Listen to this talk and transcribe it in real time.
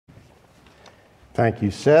Thank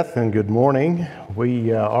you, Seth, and good morning.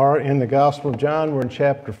 We are in the Gospel of John. We're in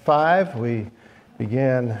chapter 5. We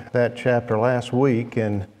began that chapter last week,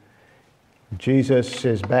 and Jesus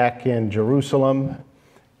is back in Jerusalem,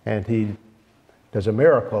 and he does a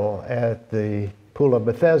miracle at the pool of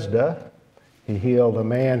Bethesda. He healed a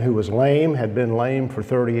man who was lame, had been lame for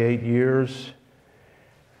 38 years.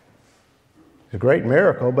 It's a great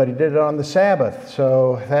miracle, but he did it on the Sabbath,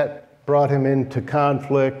 so that brought him into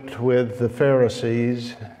conflict with the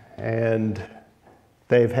Pharisees, and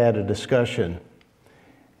they've had a discussion.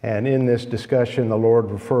 And in this discussion, the Lord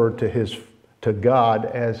referred to God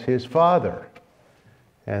as his Father.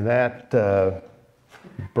 And that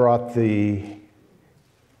brought the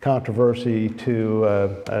controversy to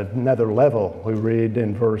another level. We read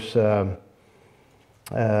in verse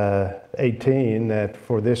 18 that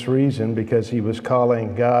for this reason, because he was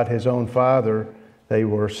calling God his own Father, they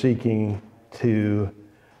were seeking to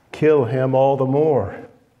kill him all the more.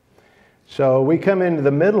 So we come into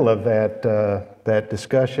the middle of that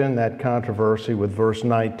discussion, that controversy with verse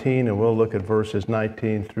 19, and we'll look at verses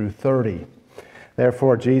 19 through 30.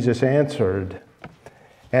 Therefore Jesus answered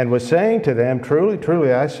and was saying to them, Truly,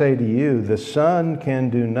 truly, I say to you, the Son can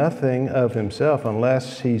do nothing of himself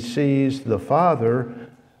unless he sees the Father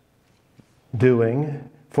doing.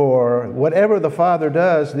 For whatever the Father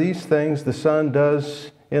does, these things the Son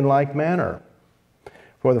does in like manner.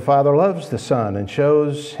 For the Father loves the Son and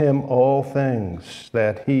shows him all things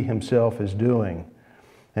that he himself is doing.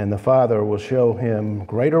 And the Father will show him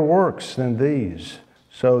greater works than these,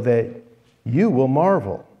 so that you will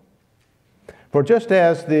marvel. For just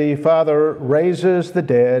as the Father raises the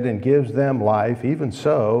dead and gives them life, even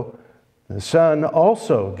so the Son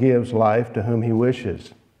also gives life to whom he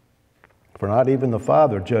wishes. For not even the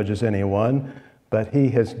Father judges anyone, but he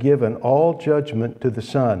has given all judgment to the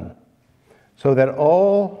Son, so that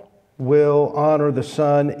all will honor the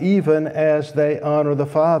Son even as they honor the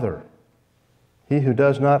Father. He who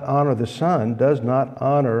does not honor the Son does not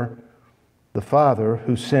honor the Father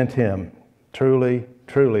who sent him. Truly,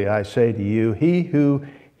 truly, I say to you, he who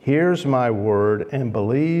hears my word and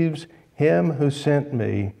believes him who sent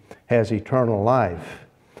me has eternal life,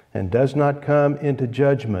 and does not come into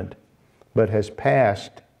judgment, but has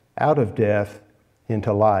passed out of death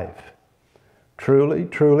into life. Truly,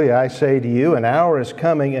 truly, I say to you, an hour is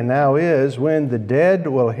coming, and now is, when the dead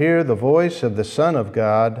will hear the voice of the Son of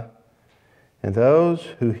God, and those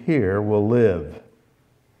who hear will live.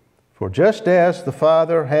 For just as the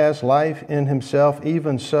Father has life in himself,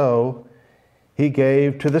 even so he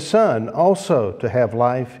gave to the Son also to have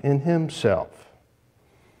life in himself.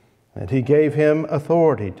 And he gave him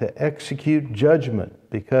authority to execute judgment,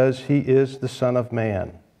 because he is the Son of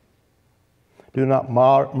Man. Do not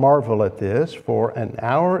marvel at this, for an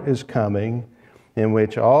hour is coming in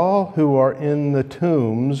which all who are in the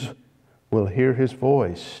tombs will hear his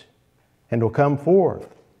voice and will come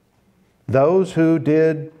forth. Those who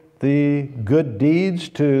did the good deeds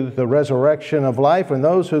to the resurrection of life, and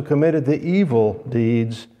those who committed the evil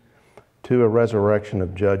deeds to a resurrection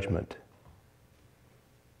of judgment.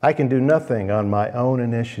 I can do nothing on my own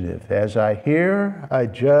initiative. As I hear, I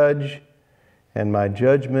judge, and my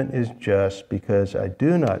judgment is just, because I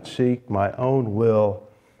do not seek my own will,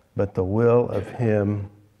 but the will of him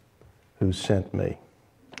who sent me.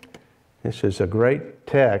 This is a great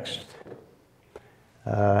text,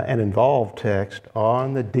 an involved text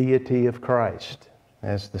on the deity of Christ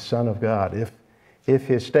as the Son of God. If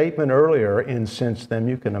his statement earlier incensed them,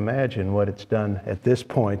 you can imagine what it's done at this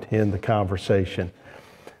point in the conversation.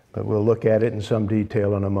 But we'll look at it in some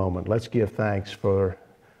detail in a moment. Let's give thanks for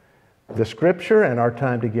the Scripture and our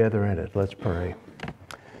time together in it. Let's pray.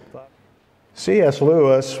 C.S.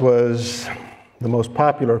 Lewis was the most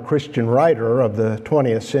popular Christian writer of the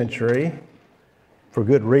 20th century, for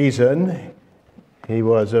good reason. He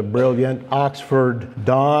was a brilliant Oxford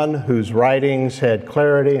Don whose writings had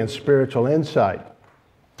clarity and spiritual insight.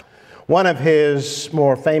 One of his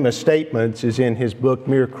more famous statements is in his book,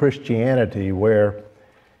 Mere Christianity, where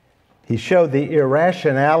he showed the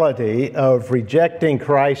irrationality of rejecting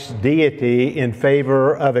Christ's deity in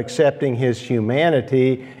favor of accepting his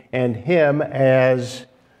humanity and him as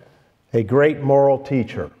a great moral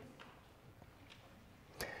teacher.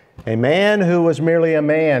 A man who was merely a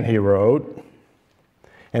man, he wrote,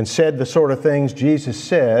 and said the sort of things Jesus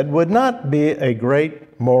said, would not be a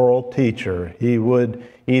great moral teacher. He would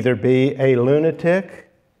either be a lunatic,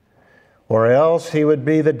 or else he would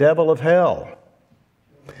be the devil of hell.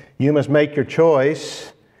 You must make your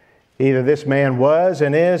choice. Either this man was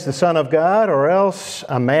and is the Son of God, or else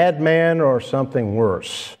a madman or something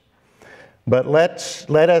worse. But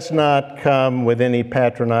let us not come with any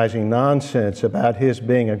patronizing nonsense about his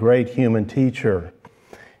being a great human teacher.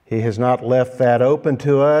 He has not left that open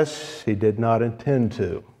to us. He did not intend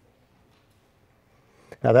to.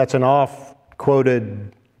 Now, that's an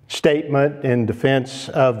oft-quoted statement in defense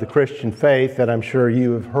of the Christian faith that I'm sure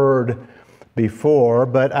you have heard before,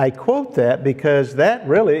 but I quote that because that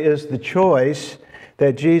really is the choice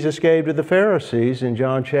that Jesus gave to the Pharisees in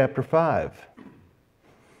John chapter 5.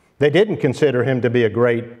 They didn't consider him to be a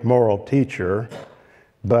great moral teacher,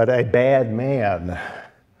 but a bad man,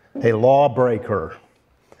 a lawbreaker.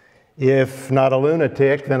 If not a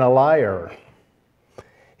lunatic, then a liar.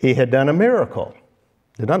 He had done a miracle.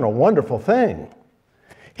 He'd done a wonderful thing.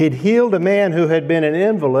 He'd healed a man who had been an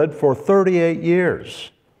invalid for 38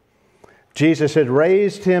 years. Jesus had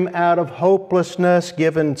raised him out of hopelessness,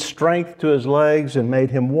 given strength to his legs, and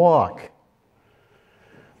made him walk.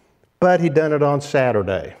 But he'd done it on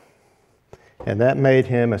Saturday, and that made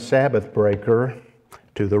him a Sabbath breaker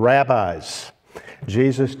to the rabbis.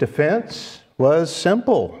 Jesus' defense was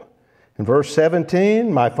simple. In verse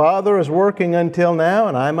 17, "My Father is working until now,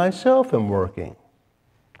 and I myself am working."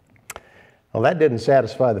 Well, that didn't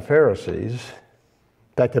satisfy the Pharisees.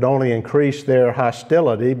 That could only increase their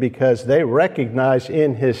hostility because they recognized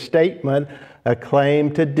in his statement a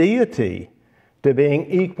claim to deity, to being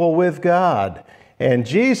equal with God. And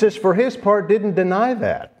Jesus, for his part, didn't deny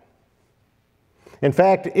that. In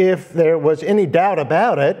fact, if there was any doubt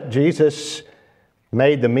about it, Jesus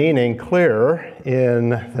made the meaning clearer in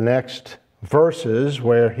the next verses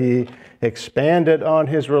where he expanded on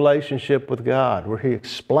his relationship with God, where he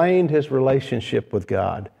explained his relationship with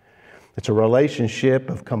God. It's a relationship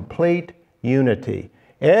of complete unity.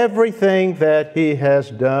 Everything that he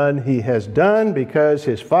has done because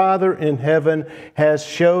his Father in heaven has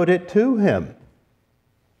showed it to him.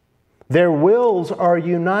 Their wills are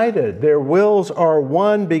united. Their wills are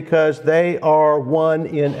one because they are one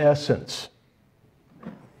in essence.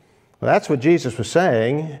 Well, that's what Jesus was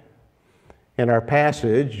saying in our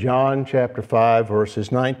passage, John chapter 5,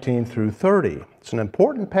 verses 19 through 30. It's an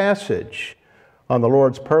important passage on the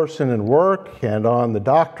Lord's person and work and on the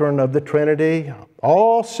doctrine of the Trinity,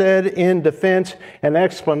 all said in defense and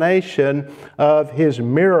explanation of his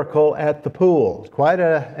miracle at the pool. Quite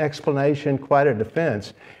an explanation, quite a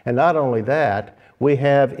defense. And not only that, we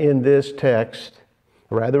have in this text,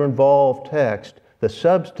 a rather involved text, the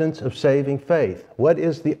substance of saving faith. What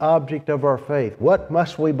is the object of our faith? What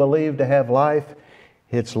must we believe to have life?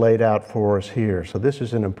 It's laid out for us here. So this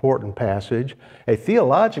is an important passage, a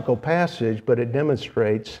theological passage, but it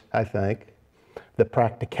demonstrates, I think, the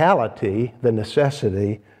practicality, the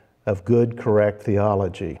necessity of good, correct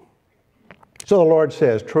theology. So the Lord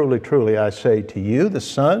says, "Truly, truly, I say to you, the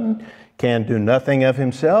Son can do nothing of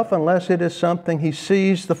himself unless it is something he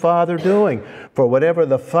sees the Father doing. For whatever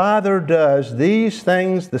the Father does, these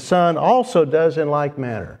things the Son also does in like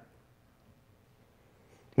manner."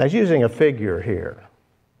 Now he's using a figure here.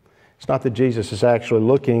 It's not that Jesus is actually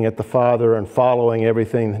looking at the Father and following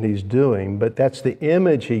everything that he's doing, but that's the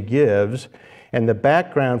image he gives. And the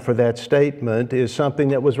background for that statement is something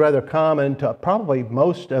that was rather common to probably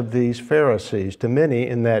most of these Pharisees, to many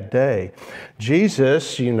in that day.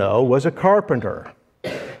 Jesus, you know, was a carpenter.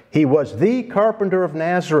 He was the carpenter of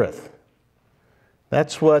Nazareth.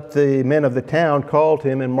 That's what the men of the town called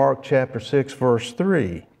him in Mark chapter 6, verse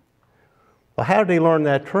 3. Well, how did he learn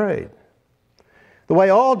that trade? The way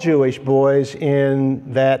all Jewish boys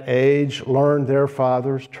in that age learned their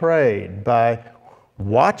father's trade, by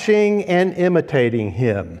watching and imitating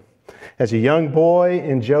him. As a young boy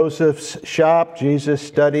in Joseph's shop, Jesus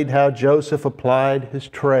studied how Joseph applied his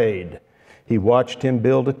trade. He watched him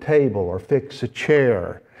build a table or fix a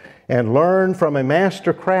chair and learned from a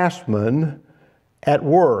master craftsman at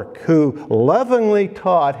work who lovingly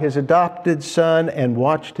taught his adopted son and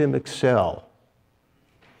watched him excel.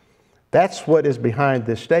 That's what is behind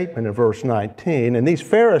this statement in verse 19. And these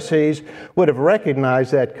Pharisees would have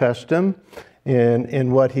recognized that custom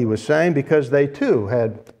in what he was saying because they too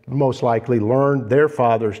had most likely learned their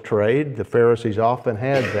father's trade. The Pharisees often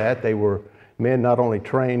had that. They were men not only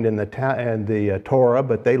trained in the Torah,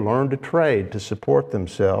 but they learned a trade to support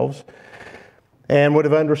themselves and would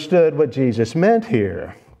have understood what Jesus meant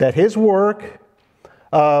here, that his work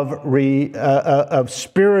of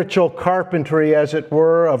spiritual carpentry, as it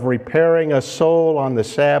were, of repairing a soul on the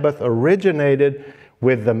Sabbath, originated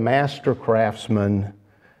with the master craftsman,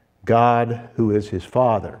 God, who is his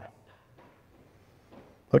Father.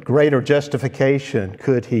 What greater justification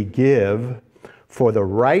could he give for the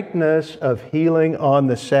rightness of healing on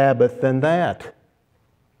the Sabbath than that?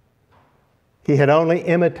 He had only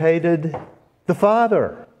imitated the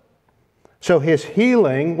Father. So his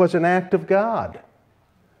healing was an act of God.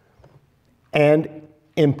 And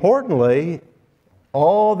importantly,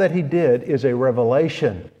 all that he did is a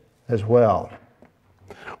revelation as well.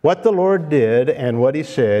 What the Lord did and what he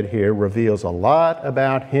said here reveals a lot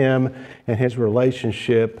about him and his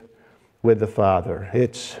relationship with the Father.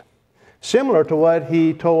 It's similar to what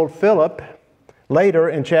he told Philip later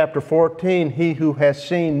in chapter 14, "He who has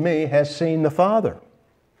seen me has seen the Father."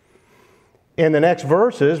 In the next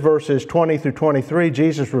verses, verses 20 through 23,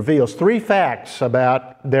 Jesus reveals three facts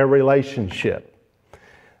about their relationship.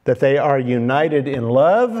 That they are united in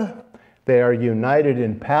love, they are united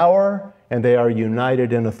in power, and they are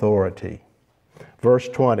united in authority. Verse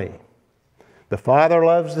 20, "The Father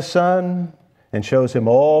loves the Son and shows him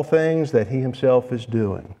all things that he himself is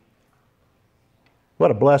doing."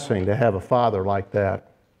 What a blessing to have a Father like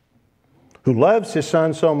that, who loves his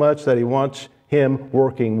Son so much that he wants him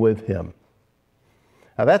working with him.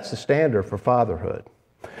 Now that's the standard for fatherhood.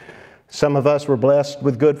 Some of us were blessed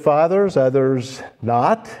with good fathers, others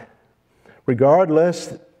not.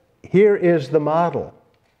 Regardless, here is the model.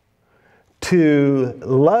 To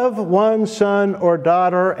love one's son or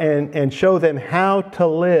daughter and show them how to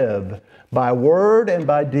live by word and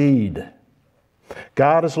by deed.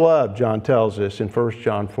 God is love, John tells us in 1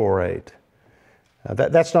 John 4:8.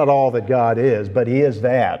 That's not all that God is, but He is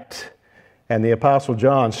that. And the Apostle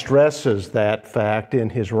John stresses that fact in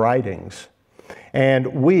his writings. And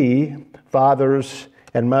we, fathers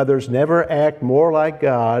and mothers, never act more like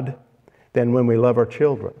God than when we love our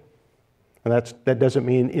children. And that doesn't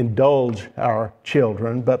mean indulge our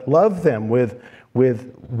children, but love them with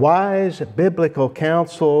wise biblical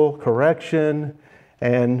counsel, correction,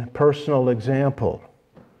 and personal example.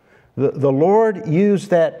 The Lord used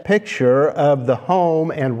that picture of the home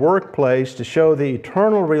and workplace to show the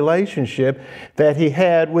eternal relationship that He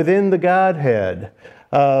had within the Godhead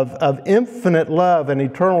of infinite love and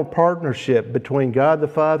eternal partnership between God the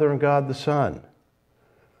Father and God the Son.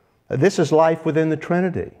 This is life within the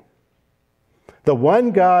Trinity. The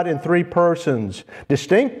one God in three persons,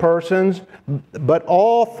 distinct persons, but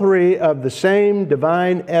all three of the same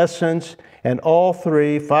divine essence, and all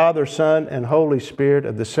three, Father, Son, and Holy Spirit,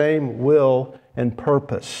 of the same will and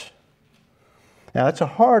purpose. Now, it's a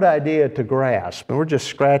hard idea to grasp, and we're just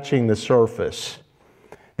scratching the surface.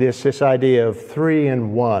 This idea of three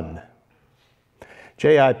in one.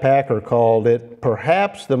 J.I. Packer called it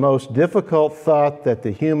perhaps the most difficult thought that the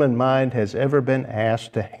human mind has ever been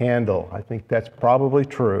asked to handle. I think that's probably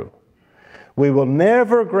true. We will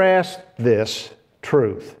never grasp this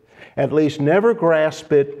truth, at least never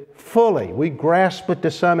grasp it fully. We grasp it to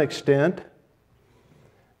some extent,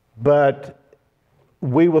 but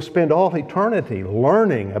we will spend all eternity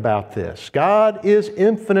learning about this. God is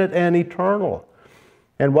infinite and eternal.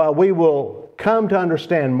 And while we will come to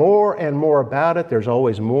understand more and more about it, there's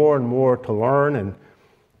always more and more to learn, and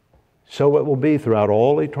so it will be throughout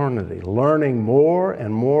all eternity, learning more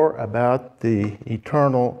and more about the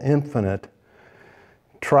eternal, infinite,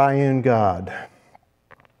 triune God.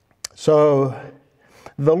 So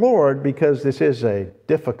the Lord, because this is a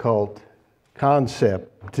difficult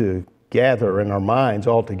concept to gather in our minds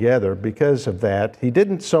altogether, because of that, He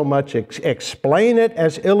didn't so much explain it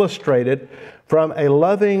as illustrate it from a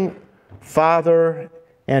loving Father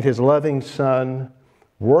and His loving Son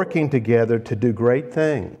working together to do great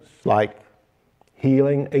things, like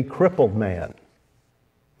healing a crippled man.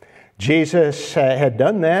 Jesus had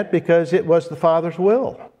done that because it was the Father's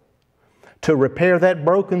will to repair that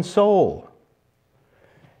broken soul.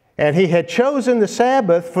 And He had chosen the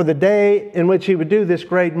Sabbath for the day in which He would do this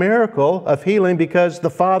great miracle of healing because the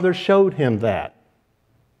Father showed Him that.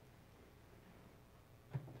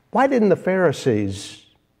 Why didn't the Pharisees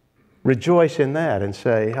rejoice in that and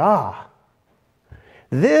say,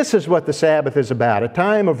 this is what the Sabbath is about, a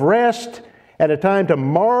time of rest and a time to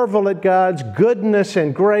marvel at God's goodness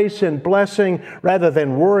and grace and blessing rather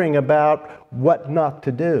than worrying about what not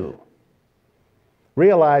to do.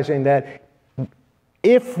 Realizing that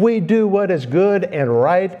if we do what is good and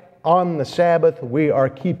right on the Sabbath, we are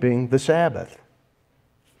keeping the Sabbath.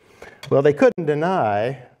 Well, they couldn't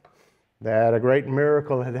deny that a great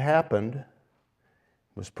miracle had happened. It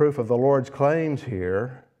was proof of the Lord's claims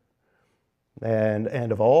here and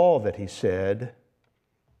of all that He said.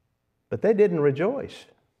 But they didn't rejoice.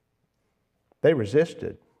 They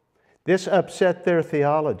resisted. This upset their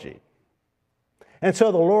theology. And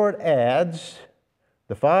so the Lord adds,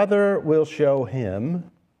 the Father will show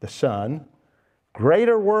Him, the Son,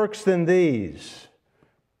 greater works than these,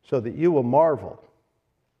 so that you will marvel.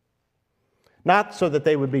 Not so that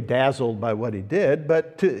they would be dazzled by what He did,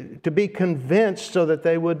 but to be convinced so that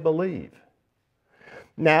they would believe.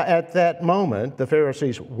 Now, at that moment, the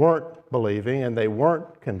Pharisees weren't believing and they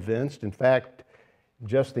weren't convinced. In fact,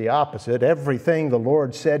 just the opposite. Everything the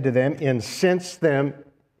Lord said to them incensed them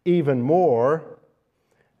even more.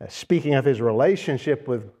 Speaking of his relationship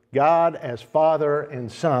with God as Father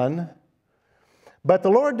and Son. But the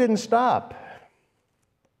Lord didn't stop.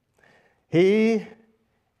 He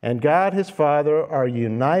and God his Father are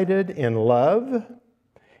united in love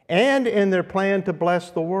and in their plan to bless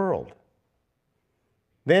the world.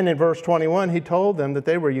 Then in verse 21, he told them that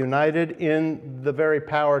they were united in the very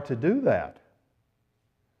power to do that.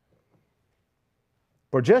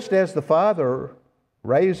 For just as the Father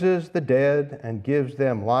raises the dead and gives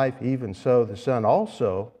them life, even so the Son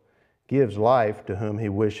also gives life to whom he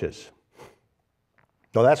wishes.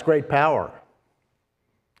 So that's great power.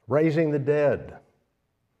 Raising the dead.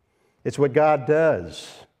 It's what God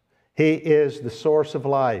does. He is the source of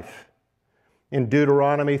life. In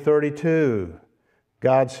Deuteronomy 32,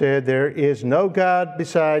 God said, "There is no God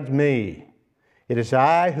besides me. It is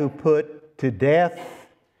I who put to death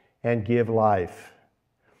and give life."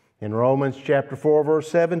 In Romans chapter 4, verse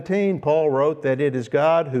 17, Paul wrote that it is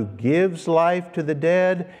God who gives life to the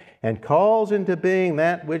dead and calls into being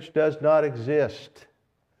that which does not exist.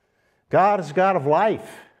 God is God of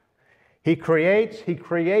life. He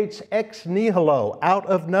creates ex nihilo, out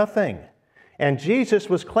of nothing. And Jesus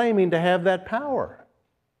was claiming to have that power.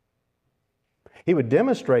 He would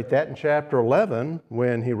demonstrate that in chapter 11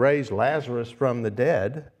 when he raised Lazarus from the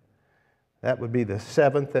dead. That would be the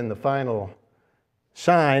seventh and the final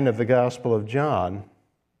sign of the Gospel of John.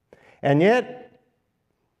 And yet,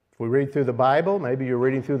 if we read through the Bible, maybe you're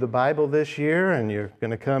reading through the Bible this year and you're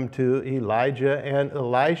going to come to Elijah and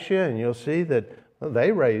Elisha and you'll see that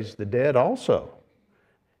they raised the dead also.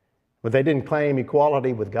 But they didn't claim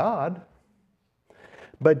equality with God.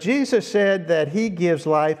 But Jesus said that he gives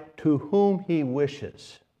life to whom he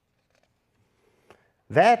wishes.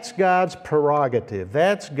 That's God's prerogative.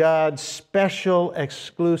 That's God's special,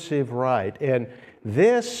 exclusive right. And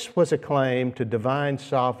this was a claim to divine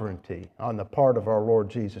sovereignty on the part of our Lord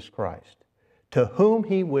Jesus Christ, to whom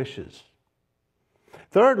he wishes.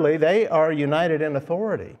 Thirdly, they are united in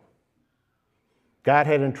authority. God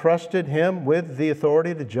had entrusted him with the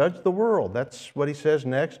authority to judge the world. That's what he says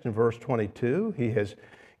next in verse 22. He has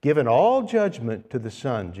given all judgment to the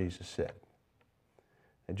Son, Jesus said.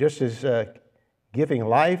 And just as giving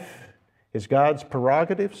life is God's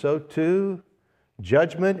prerogative, so too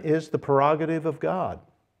judgment is the prerogative of God.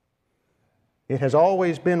 It has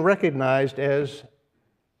always been recognized as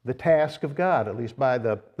the task of God, at least by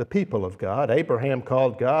the people of God. Abraham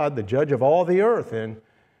called God the judge of all the earth in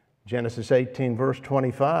Genesis 18, verse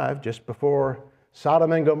 25, just before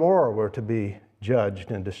Sodom and Gomorrah were to be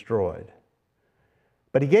judged and destroyed.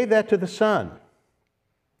 But he gave that to the Son.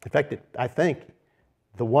 In fact, I think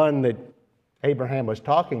the one that Abraham was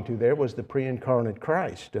talking to there was the pre-incarnate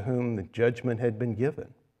Christ, to whom the judgment had been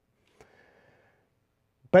given.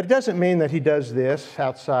 But it doesn't mean that he does this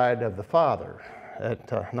outside of the Father.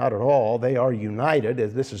 Not at all. They are united,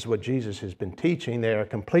 as this is what Jesus has been teaching. They are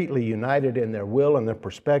completely united in their will and their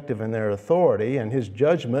perspective and their authority, and his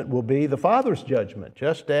judgment will be the Father's judgment,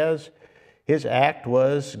 just as his act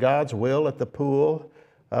was God's will at the pool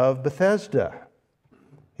of Bethesda.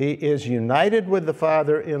 He is united with the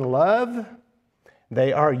Father in love.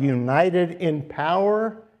 They are united in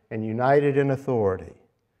power and united in authority.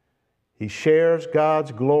 He shares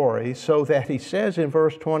God's glory so that he says in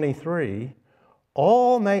verse 23,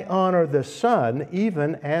 all may honor the Son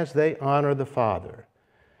even as they honor the Father.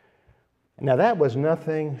 Now that was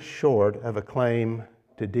nothing short of a claim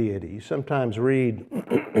to deity. You sometimes read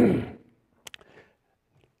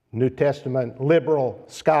New Testament liberal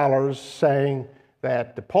scholars saying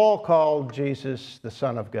that Paul called Jesus the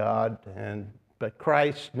Son of God, but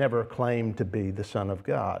Christ never claimed to be the Son of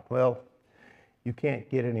God. Well, you can't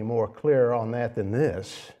get any more clear on that than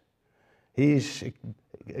this. He's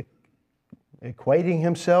equating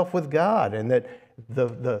himself with God, and that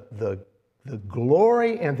the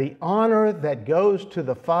glory and the honor that goes to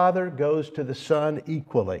the Father goes to the Son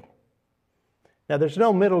equally. Now, there's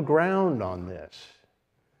no middle ground on this.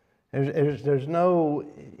 There's no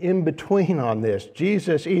in-between on this.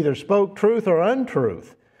 Jesus either spoke truth or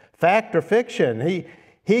untruth, fact or fiction.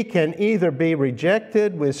 He can either be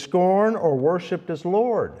rejected with scorn or worshiped as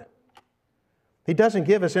Lord. He doesn't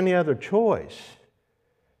give us any other choice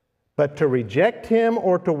but to reject him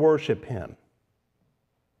or to worship him.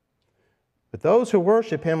 But those who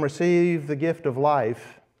worship him receive the gift of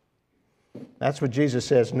life. That's what Jesus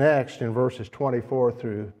says next in verses 24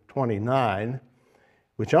 through 29.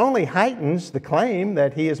 which only heightens the claim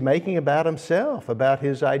that he is making about himself, about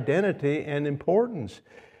his identity and importance.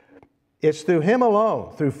 It's through him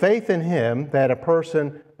alone, through faith in him, that a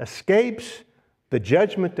person escapes the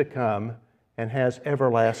judgment to come and has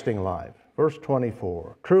everlasting life. Verse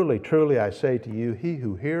 24, truly, truly, I say to you, he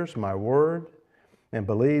who hears my word and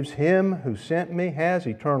believes him who sent me has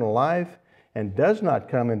eternal life and does not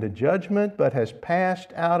come into judgment, but has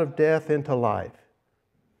passed out of death into life.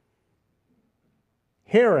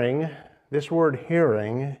 Hearing, this word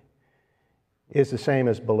hearing, is the same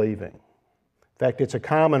as believing. In fact, it's a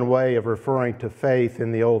common way of referring to faith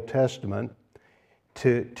in the Old Testament,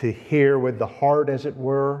 to hear with the heart, as it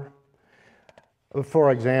were.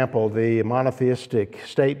 For example, the monotheistic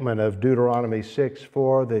statement of Deuteronomy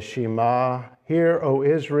 6:4, the Shema, "Hear, O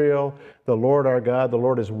Israel, the Lord our God, the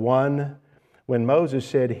Lord is one." When Moses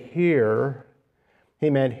said hear, he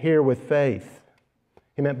meant hear with faith.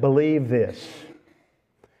 He meant believe this.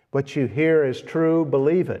 What you hear is true,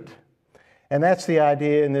 believe it. And that's the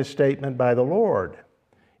idea in this statement by the Lord.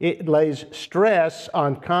 It lays stress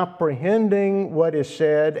on comprehending what is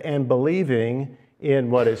said and believing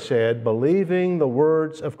in what is said, believing the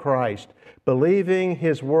words of Christ. Believing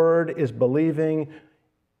His word is believing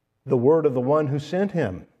the word of the one who sent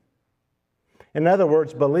Him. In other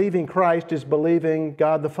words, believing Christ is believing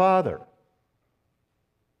God the Father.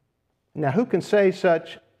 Now, who can say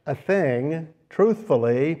such a thing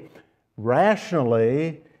truthfully,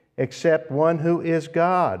 rationally, except one who is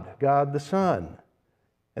God, God the Son?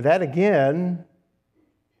 And that again,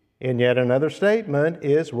 in yet another statement,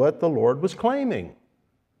 is what the Lord was claiming.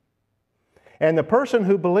 And the person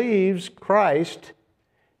who believes Christ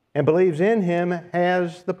and believes in Him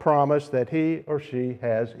has the promise that he or she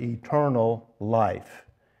has eternal life,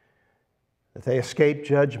 that they escape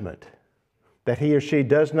judgment, that he or she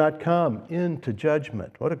does not come into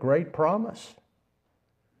judgment. What a great promise.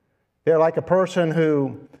 They're like a person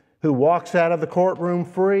who walks out of the courtroom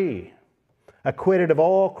free, acquitted of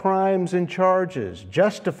all crimes and charges,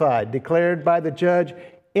 justified, declared by the judge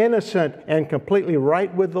innocent and completely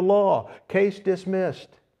right with the law, case dismissed.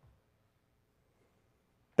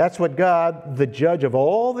 That's what God, the judge of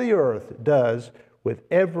all the earth, does with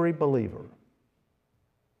every believer.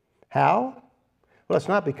 How? Well, it's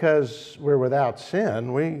not because we're without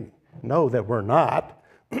sin. We know that we're not.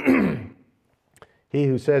 He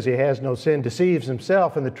who says he has no sin deceives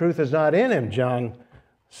himself, and the truth is not in him, John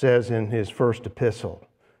says in his first epistle.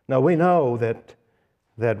 Now, we know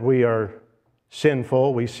that we are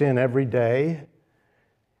sinful. We sin every day.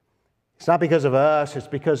 It's not because of us, it's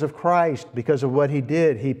because of Christ, because of what He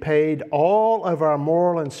did. He paid all of our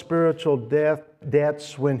moral and spiritual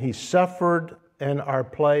debts when He suffered in our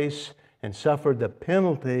place and suffered the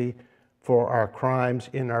penalty for our crimes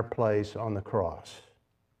in our place on the cross.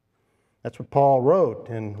 That's what Paul wrote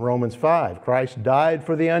in Romans 5. Christ died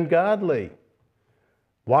for the ungodly.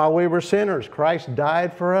 While we were sinners, Christ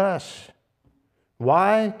died for us.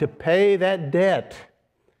 Why? To pay that debt.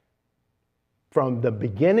 From the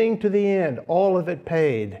beginning to the end, all of it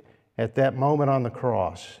paid at that moment on the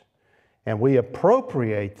cross. And we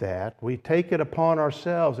appropriate that. We take it upon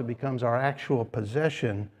ourselves. It becomes our actual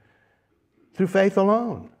possession through faith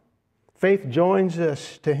alone. Faith joins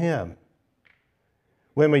us to Him.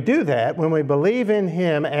 When we do that, when we believe in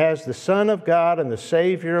Him as the Son of God and the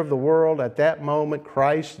Savior of the world, at that moment,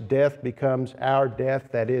 Christ's death becomes our death.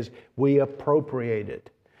 That is, we appropriate it.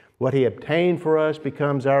 What He obtained for us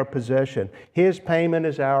becomes our possession. His payment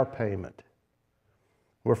is our payment.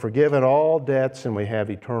 We're forgiven all debts and we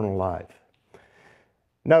have eternal life.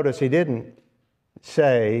 Notice He didn't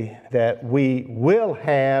say that we will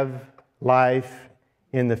have life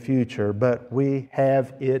in the future, but we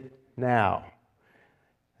have it now.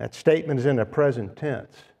 That statement is in the present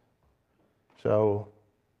tense. So,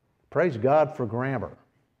 praise God for grammar.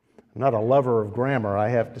 I'm not a lover of grammar, I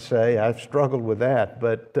have to say. I've struggled with that,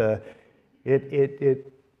 but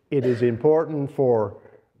it is important for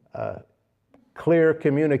clear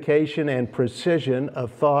communication and precision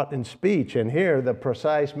of thought and speech. And here, the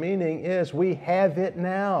precise meaning is we have it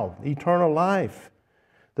now, eternal life.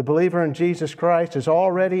 The believer in Jesus Christ has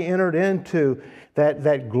already entered into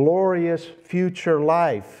that glorious future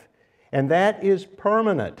life, and that is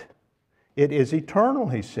permanent. It is eternal,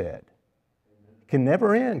 He said. Can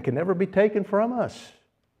never end, can never be taken from us.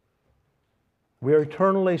 We are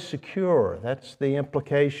eternally secure. That's the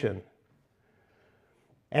implication.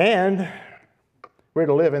 And we're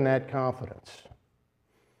to live in that confidence.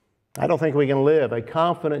 I don't think we can live a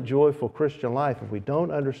confident, joyful Christian life if we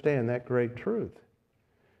don't understand that great truth.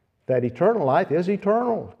 that eternal life is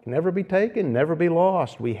eternal, can never be taken, never be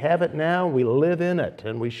lost. We have it now, we live in it,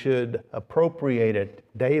 and we should appropriate it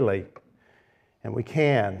daily. And we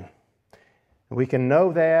can. We can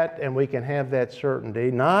know that, and we can have that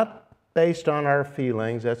certainty, not based on our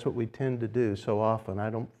feelings. That's what we tend to do so often. I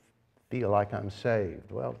don't feel like I'm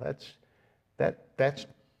saved. Well, that's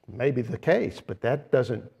maybe the case, but that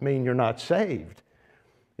doesn't mean you're not saved.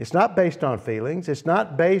 It's not based on feelings. It's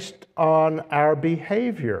not based on our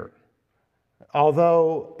behavior.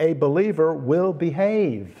 Although a believer will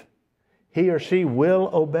behave, he or she will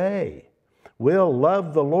obey, will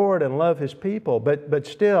love the Lord and love His people. But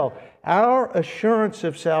still, our assurance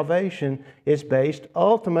of salvation is based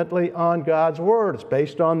ultimately on God's Word. It's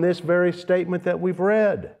based on this very statement that we've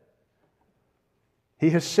read.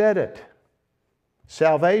 He has said it.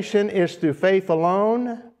 Salvation is through faith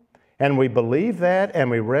alone, and we believe that and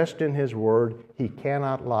we rest in His Word. He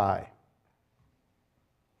cannot lie.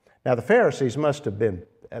 Now the Pharisees must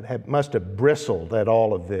have bristled at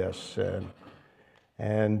all of this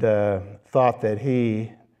and thought that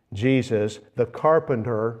He, Jesus, the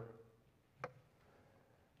carpenter,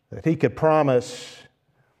 that He could promise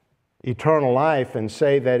eternal life and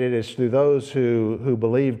say that it is through those who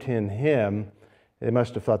believed in Him. They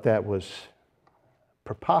must have thought that was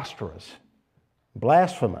preposterous,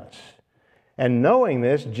 blasphemous. And knowing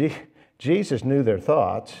this, Jesus knew their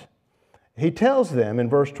thoughts. He tells them in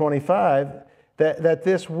verse 25 that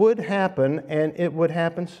this would happen, and it would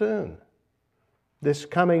happen soon. This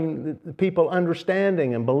coming, people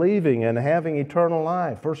understanding and believing and having eternal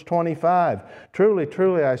life. Verse 25, truly,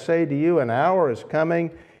 truly, I say to you, an hour is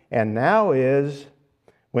coming, and now is,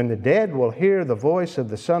 when the dead will hear the voice of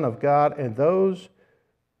the Son of God, and those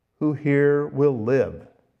who hear will live.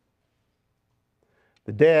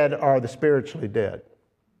 The dead are the spiritually dead,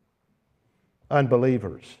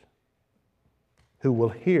 unbelievers, who will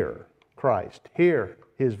hear Christ, hear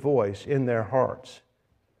His voice in their hearts,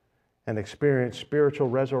 and experience spiritual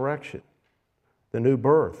resurrection, the new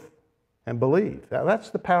birth, and believe. Now,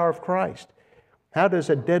 that's the power of Christ. How does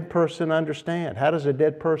a dead person understand? How does a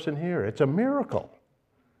dead person hear? It's a miracle.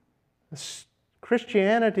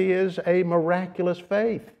 Christianity is a miraculous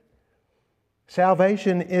faith.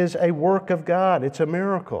 Salvation is a work of God. It's a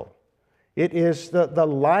miracle. It is the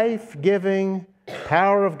life-giving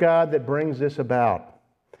power of God that brings this about.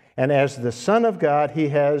 And as the Son of God, He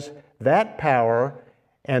has that power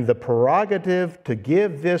and the prerogative to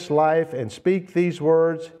give this life and speak these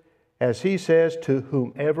words, as He says, to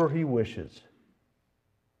whomever He wishes.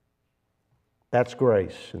 That's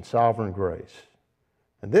grace and sovereign grace.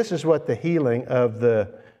 And this is what the healing of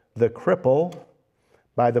the cripple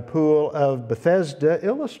by the pool of Bethesda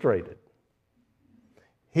illustrated.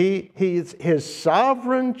 His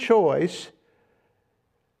sovereign choice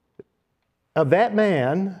of that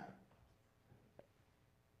man,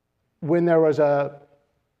 when there was a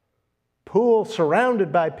pool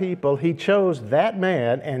surrounded by people, He chose that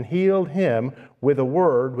man and healed him with a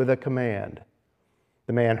word, with a command.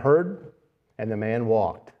 The man heard and the man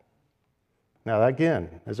walked. Now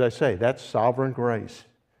again, as I say, that's sovereign grace.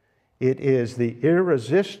 It is the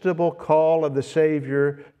irresistible call of the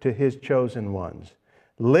Savior to His chosen ones.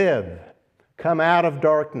 Live, come out of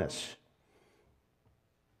darkness.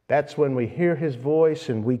 That's when we hear His voice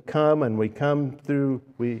and we come through,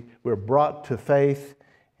 we're brought to faith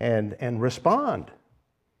and respond.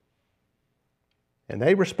 And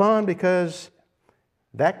they respond because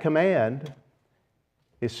that command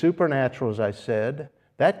is supernatural, as I said.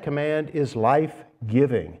 That command is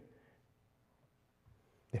life-giving.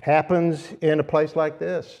 It happens in a place like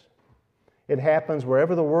this. It happens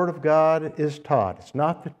wherever the Word of God is taught. It's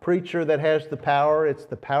not the preacher that has the power, it's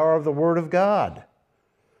the power of the Word of God.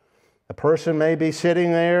 A person may be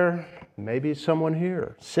sitting there, maybe someone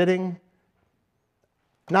here, sitting,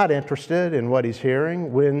 not interested in what he's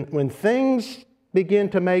hearing. When things begin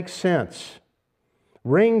to make sense,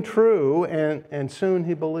 ring true, and soon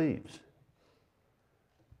he believes.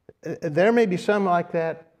 There may be some like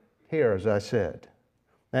that here, as I said.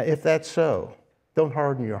 Now, if that's so, don't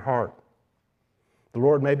harden your heart. The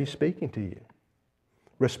Lord may be speaking to you.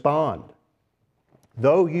 Respond.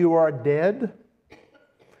 Though you are dead,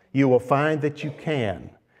 you will find that you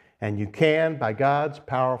can, and you can by God's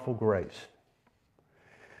powerful grace.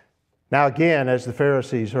 Now again, as the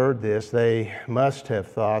Pharisees heard this, they must have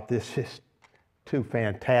thought, this is too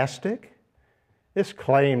fantastic. This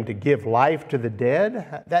claim to give life to the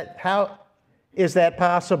dead, how is that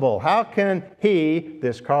possible? How can he,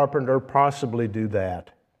 this carpenter, possibly do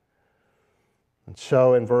that? And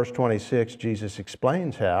so in verse 26, Jesus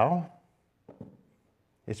explains how.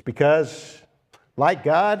 It's because Like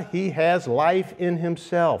God, He has life in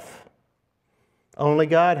Himself. Only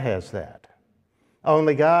God has that.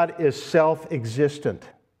 Only God is self-existent.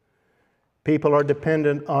 People are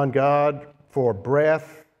dependent on God for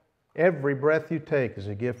breath. Every breath you take is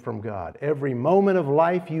a gift from God. Every moment of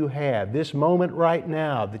life you have, this moment right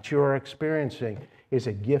now that you are experiencing, is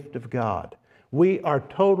a gift of God. We are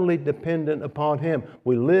totally dependent upon Him.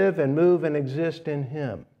 We live and move and exist in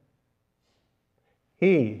Him.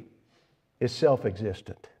 He is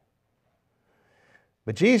self-existent.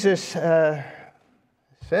 But Jesus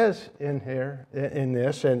says in here, in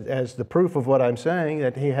this, and as the proof of what I'm saying,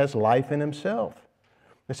 that He has life in Himself.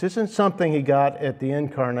 This isn't something He got at the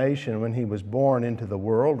incarnation when He was born into the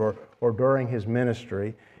world or during His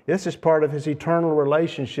ministry. This is part of His eternal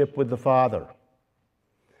relationship with the Father.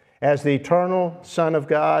 As the eternal Son of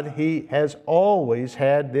God, He has always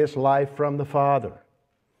had this life from the Father.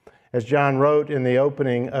 As John wrote in the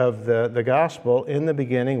opening of the Gospel, in the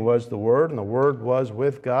beginning was the Word, and the Word was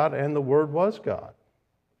with God, and the Word was God.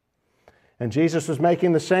 And Jesus was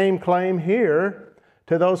making the same claim here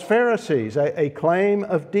to those Pharisees, a claim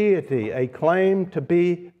of deity, a claim to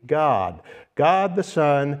be God. God the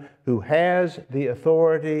Son, who has the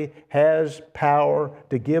authority, has power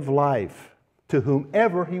to give life to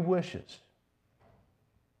whomever He wishes.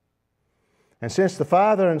 And since the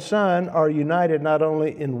Father and Son are united not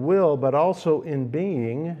only in will but also in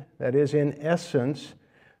being, that is, in essence,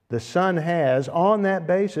 the Son has, on that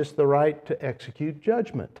basis, the right to execute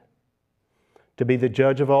judgment, to be the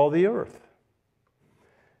judge of all the earth.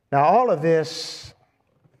 Now, all of this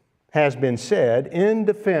has been said in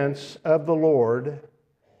defense of the Lord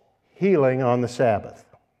healing on the Sabbath,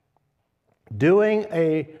 doing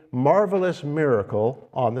a marvelous miracle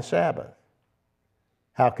on the Sabbath.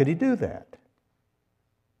 How could He do that?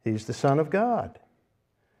 He's the Son of God.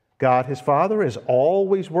 God, His Father, is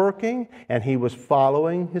always working, and He was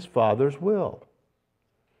following His Father's will.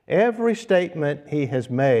 Every statement He has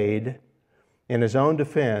made in His own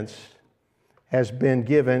defense has been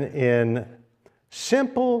given in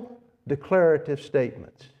simple declarative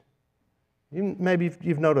statements. Maybe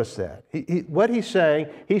you've noticed that. What He's saying,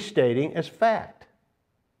 He's stating as fact.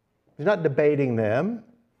 He's not debating them.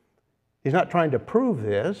 He's not trying to prove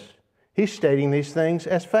this. He's stating these things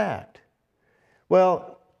as fact.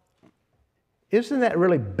 Well, isn't that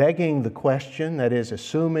really begging the question, that is,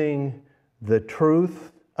 assuming the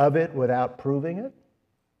truth of it without proving it?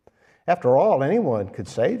 After all, anyone could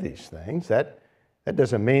say these things. That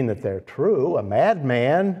doesn't mean that they're true. A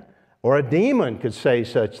madman or a demon could say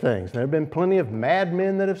such things. There have been plenty of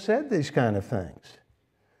madmen that have said these kind of things.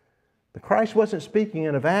 But Christ wasn't speaking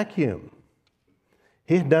in a vacuum.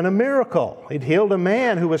 He'd done a miracle. He'd healed a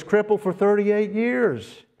man who was crippled for 38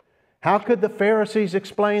 years. How could the Pharisees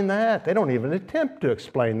explain that? They don't even attempt to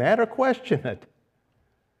explain that or question it.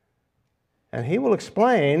 And He will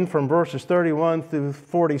explain from verses 31 through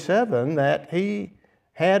 47 that He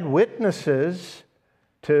had witnesses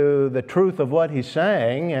to the truth of what He's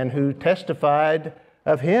saying and who testified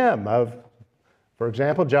of Him. For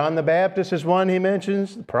example, John the Baptist is one He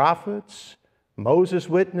mentions, the prophets, Moses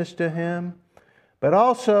witnessed to Him. But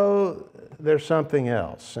also there's something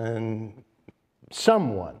else and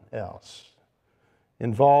someone else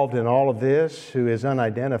involved in all of this who is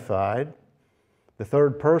unidentified, the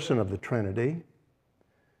third person of the Trinity.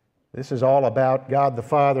 This is all about God the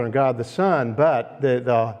Father and God the Son, but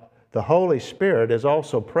the Holy Spirit is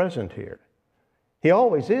also present here. He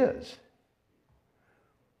always is.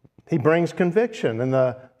 He brings conviction, and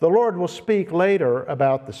the Lord will speak later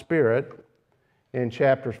about the Spirit in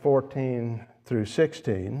chapters 14 through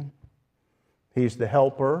 16. He's the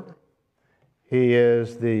helper. He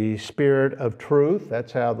is the Spirit of truth.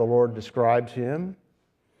 That's how the Lord describes Him.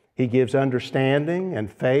 He gives understanding and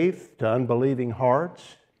faith to unbelieving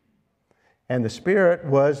hearts. And the Spirit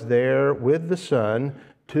was there with the Son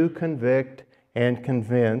to convict and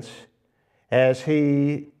convince, as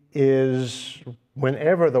He is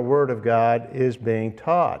whenever the Word of God is being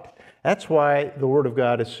taught. That's why the Word of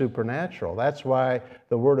God is supernatural. That's why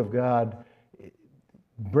the Word of God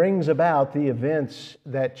brings about the events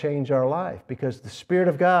that change our life, because the Spirit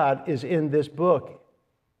of God is in this book.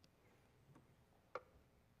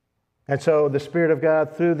 And so the Spirit of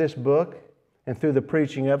God, through this book and through the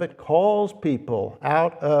preaching of it, calls people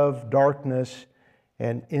out of darkness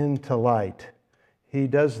and into light. He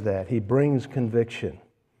does that. He brings conviction.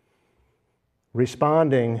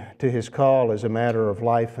 Responding to His call is a matter of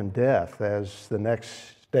life and death, as the next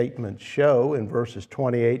statements show in verses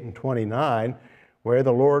 28 and 29, where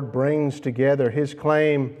the Lord brings together His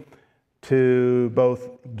claim to both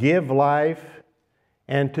give life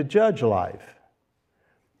and to judge life.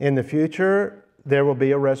 In the future, there will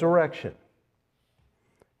be a resurrection.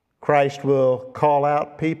 Christ will call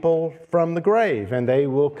out people from the grave, and they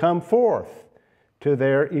will come forth to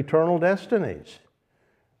their eternal destinies.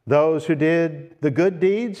 Those who did the good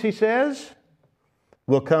deeds, he says,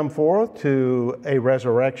 will come forth to a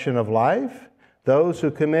resurrection of life. Those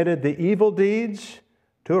who committed the evil deeds,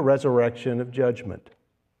 to a resurrection of judgment.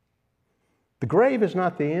 The grave is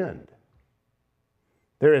not the end.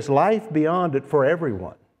 There is life beyond it for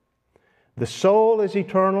everyone. The soul is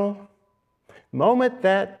eternal. The moment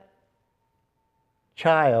that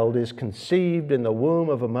child is conceived in the womb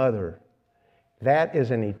of a mother, that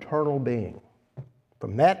is an eternal being.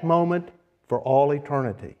 From that moment, for all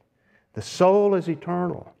eternity. The soul is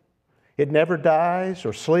eternal. It never dies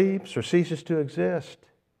or sleeps or ceases to exist.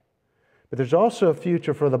 But there's also a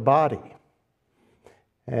future for the body.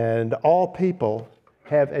 And all people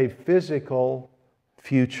have a physical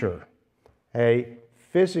future, a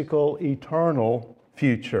physical, eternal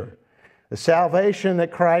future. The salvation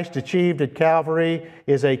that Christ achieved at Calvary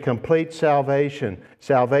is a complete salvation.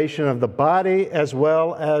 Salvation of the body as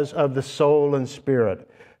well as of the soul and spirit.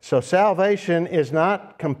 So salvation is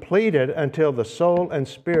not completed until the soul and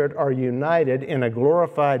spirit are united in a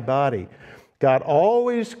glorified body. God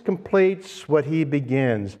always completes what He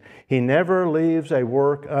begins. He never leaves a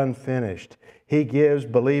work unfinished. He gives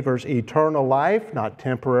believers eternal life, not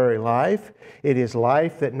temporary life. It is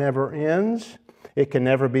life that never ends. It can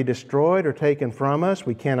never be destroyed or taken from us.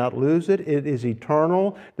 We cannot lose it. It is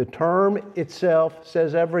eternal. The term itself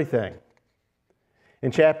says everything.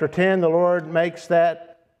 In chapter 10, the Lord makes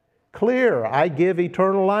that clear. I give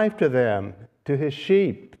eternal life to them, to His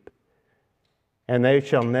sheep, and they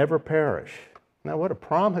shall never perish. Now, what a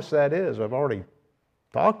promise that is. I've already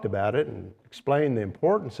talked about it and explained the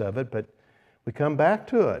importance of it, but we come back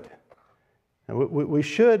to it. And we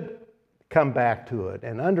should come back to it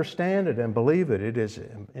and understand it and believe it. It is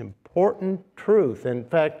an important truth. In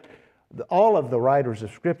fact, all of the writers of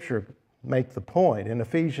Scripture make the point. In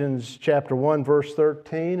Ephesians chapter 1, verse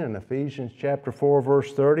 13, and Ephesians chapter 4,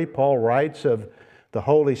 verse 30, Paul writes of the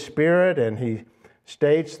Holy Spirit, and he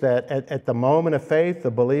states that at the moment of faith,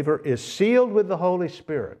 the believer is sealed with the Holy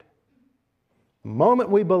Spirit. The moment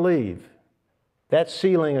we believe, that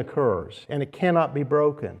sealing occurs, and it cannot be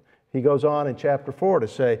broken. He goes on in chapter 4 to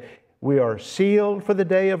say, we are sealed for the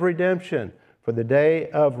day of redemption, for the day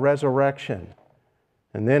of resurrection,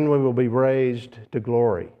 and then we will be raised to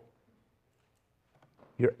glory.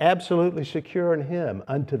 You're absolutely secure in Him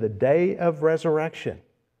unto the day of resurrection,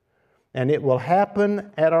 and it will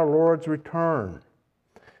happen at our Lord's return.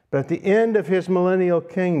 But at the end of His millennial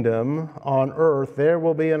kingdom on earth, there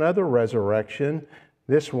will be another resurrection,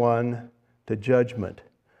 this one to judgment.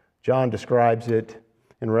 John describes it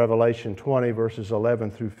in Revelation 20, verses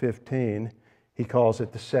 11 through 15. He calls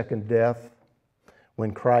it the second death,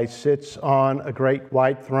 when Christ sits on a great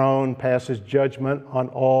white throne, passes judgment on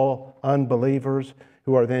all unbelievers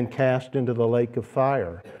who are then cast into the lake of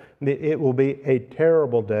fire. It will be a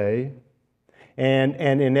terrible day and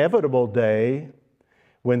an inevitable day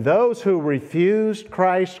when those who refused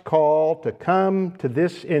Christ's call to come to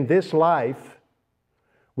this in this life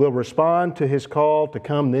will respond to His call to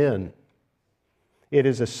come then. It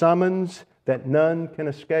is a summons that none can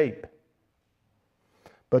escape.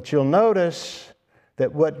 But you'll notice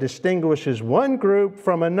that what distinguishes one group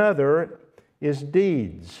from another is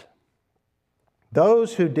deeds.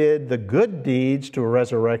 Those who did the good deeds to a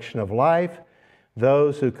resurrection of life,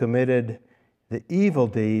 those who committed the evil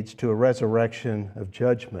deeds to a resurrection of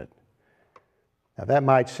judgment. Now that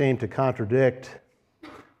might seem to contradict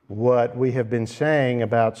what we have been saying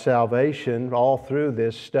about salvation all through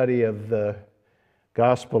this study of the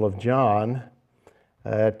Gospel of John.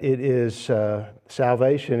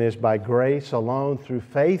 Salvation is by grace alone, through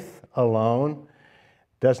faith alone.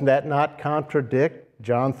 Doesn't that not contradict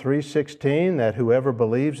John 3:16, that whoever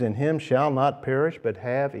believes in Him shall not perish but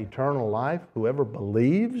have eternal life? Whoever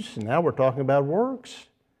believes? Now we're talking about works.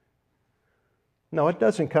 No, it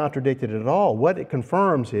doesn't contradict it at all. What it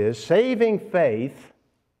confirms is saving faith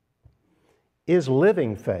is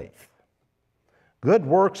living faith. Good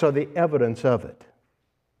works are the evidence of it.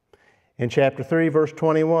 In chapter 3, verse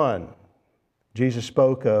 21, Jesus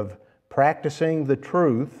spoke of practicing the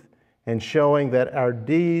truth and showing that our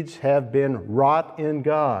deeds have been wrought in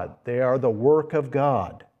God. They are the work of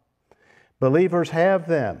God. Believers have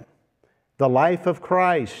them, the life of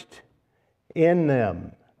Christ in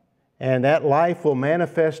them. And that life will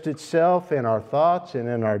manifest itself in our thoughts and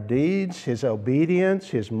in our deeds, His obedience,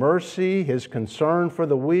 His mercy, His concern for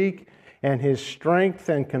the weak, and His strength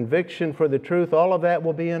and conviction for the truth. All of that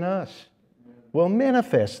will be in us. We'll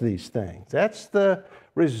manifest these things. That's the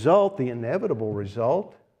result, the inevitable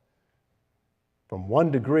result, from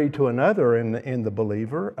one degree to another in the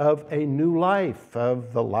believer, of a new life,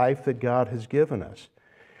 of the life that God has given us.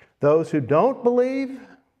 Those who don't believe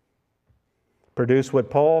produce what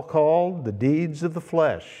Paul called the deeds of the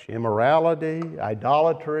flesh, immorality,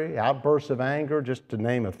 idolatry, outbursts of anger, just to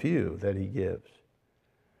name a few that he gives.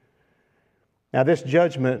 Now, this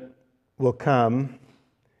judgment will come,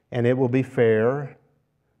 and it will be fair.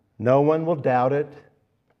 No one will doubt it.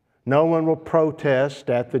 No one will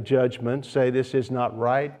protest at the judgment, say this is not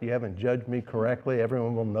right, you haven't judged me correctly.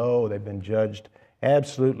 Everyone will know they've been judged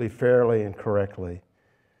absolutely fairly and correctly.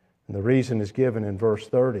 And the reason is given in verse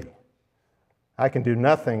 30. I can do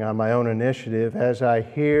nothing on my own initiative. As I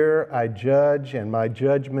hear, I judge, and my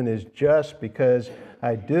judgment is just because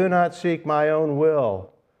I do not seek my own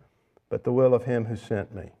will, but the will of Him who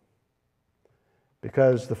sent me.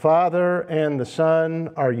 Because the Father and the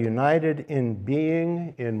Son are united in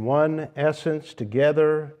being, in one essence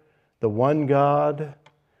together, the one God,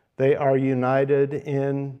 they are united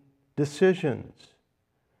in decisions.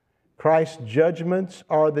 Christ's judgments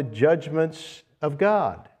are the judgments of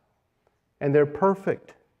God, and they're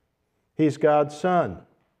perfect. He's God's Son.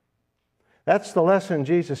 That's the lesson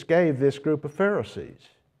Jesus gave this group of Pharisees,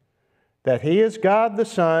 that He is God the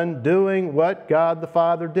Son doing what God the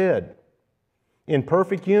Father did, in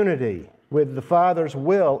perfect unity with the Father's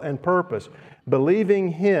will and purpose,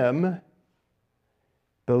 believing Him,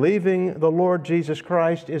 believing the Lord Jesus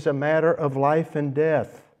Christ is a matter of life and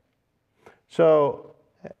death. So,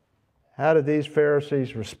 how did these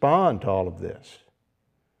Pharisees respond to all of this?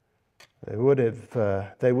 They would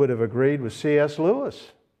have agreed with C.S.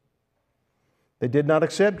 Lewis. They did not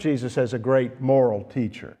accept Jesus as a great moral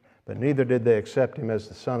teacher, but neither did they accept Him as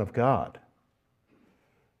the Son of God.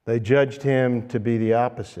 They judged Him to be the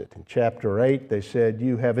opposite. In chapter 8, they said,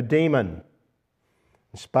 "You have a demon."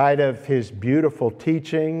 In spite of His beautiful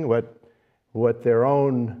teaching, what their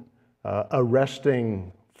own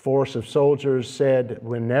arresting force of soldiers said,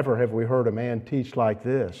 "Never have we heard a man teach like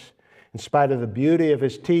this." In spite of the beauty of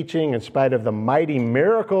His teaching, in spite of the mighty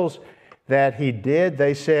miracles that He did,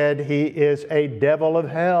 they said, "He is a devil of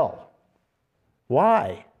hell."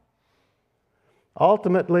 Why?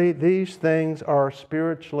 Ultimately, these things are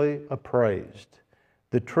spiritually appraised.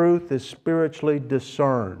 The truth is spiritually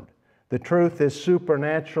discerned. The truth is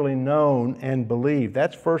supernaturally known and believed.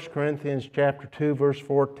 That's 1 Corinthians chapter 2, verse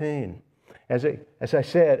 14. As I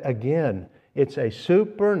said, again, it's a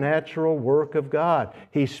supernatural work of God.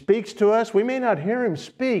 He speaks to us. We may not hear Him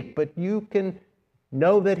speak, but you can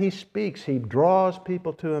know that He speaks. He draws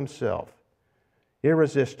people to Himself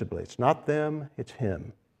irresistibly. It's not them, it's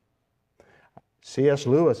Him. C.S.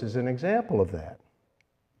 Lewis is an example of that.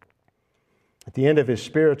 At the end of his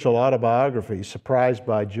spiritual autobiography, Surprised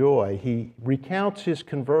by Joy, he recounts his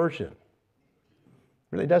conversion.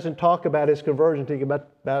 Really doesn't talk about his conversion until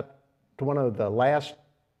about one of the last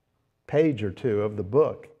page or two of the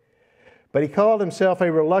book. But he called himself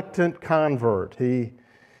a reluctant convert. He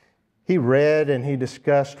read and he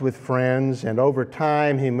discussed with friends, and over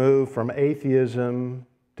time he moved from atheism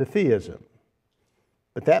to theism.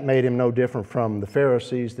 But that made him no different from the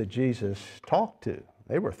Pharisees that Jesus talked to.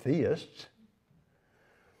 They were theists.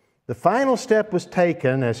 The final step was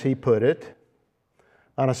taken, as he put it,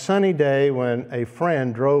 on a sunny day when a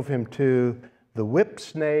friend drove him to the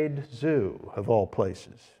Whipsnade Zoo, of all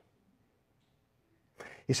places.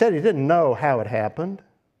 He said he didn't know how it happened.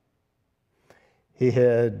 He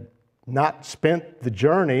had not spent the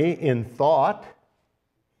journey in thought,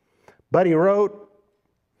 but he wrote,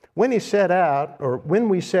 when we set out,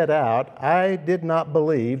 I did not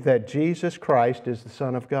believe that Jesus Christ is the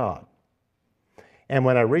Son of God. And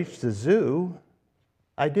when I reached the zoo,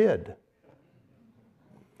 I did.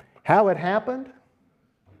 How it happened?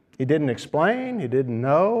 He didn't explain, he didn't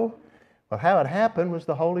know. Well, how it happened was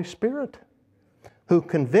the Holy Spirit, who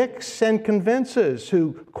convicts and convinces,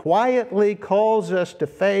 who quietly calls us to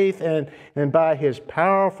faith, and by His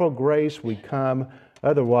powerful grace we come.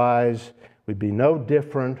 Otherwise, we'd be no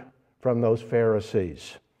different from those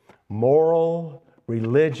Pharisees. Moral,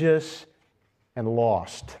 religious, and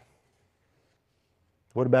lost.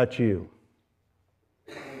 What about you?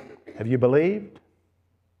 Have you believed?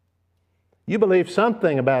 You believe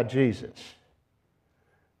something about Jesus.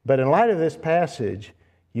 But in light of this passage,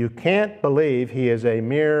 you can't believe He is a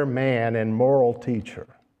mere man and moral teacher.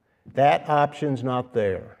 That option's not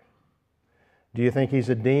there. Do you think He's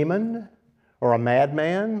a demon or a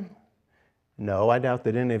madman? No, I doubt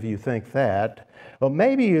that any of you think that. Well,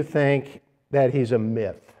 maybe you think that He's a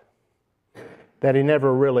myth, that He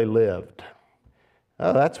never really lived.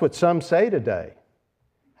 Oh, that's what some say today.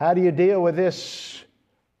 How do you deal with this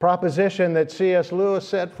proposition that C.S. Lewis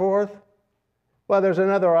set forth? Well, there's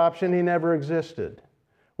another option. He never existed.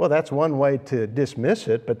 Well, that's one way to dismiss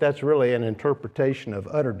it, but that's really an interpretation of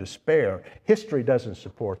utter despair. History doesn't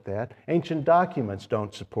support that. Ancient documents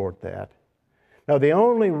don't support that. Now, the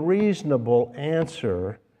only reasonable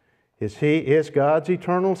answer is He is God's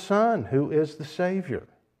eternal Son, who is the Savior.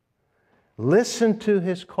 Listen to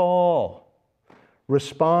His call.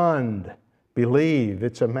 Respond. Believe.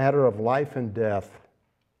 It's a matter of life and death.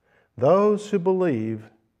 Those who believe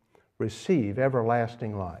receive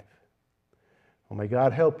everlasting life. Well, may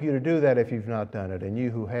God help you to do that if you've not done it. And you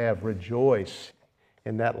who have, rejoice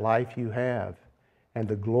in that life you have and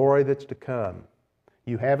the glory that's to come.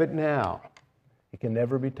 You have it now. It can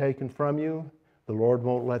never be taken from you. The Lord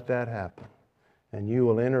won't let that happen. And you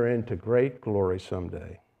will enter into great glory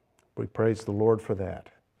someday. We praise the Lord for that.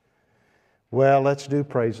 Well, let's do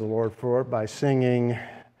praise the Lord for it by singing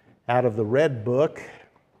out of the Red Book,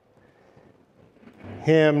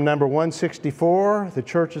 hymn number 164, The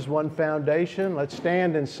Church's One Foundation. Let's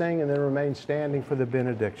stand and sing and then remain standing for the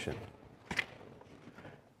benediction.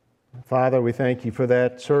 Father, we thank you for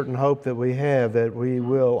that certain hope that we have that we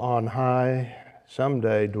will on high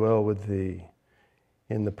someday dwell with Thee.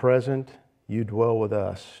 In the present, You dwell with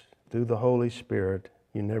us. Through the Holy Spirit,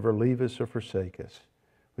 You never leave us or forsake us.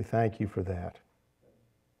 We thank You for that.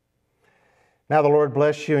 Now the Lord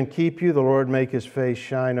bless you and keep you. The Lord make His face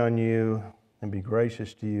shine on you and be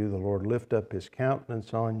gracious to you. The Lord lift up His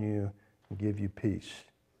countenance on you and give you peace.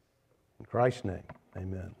 In Christ's name,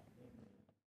 amen.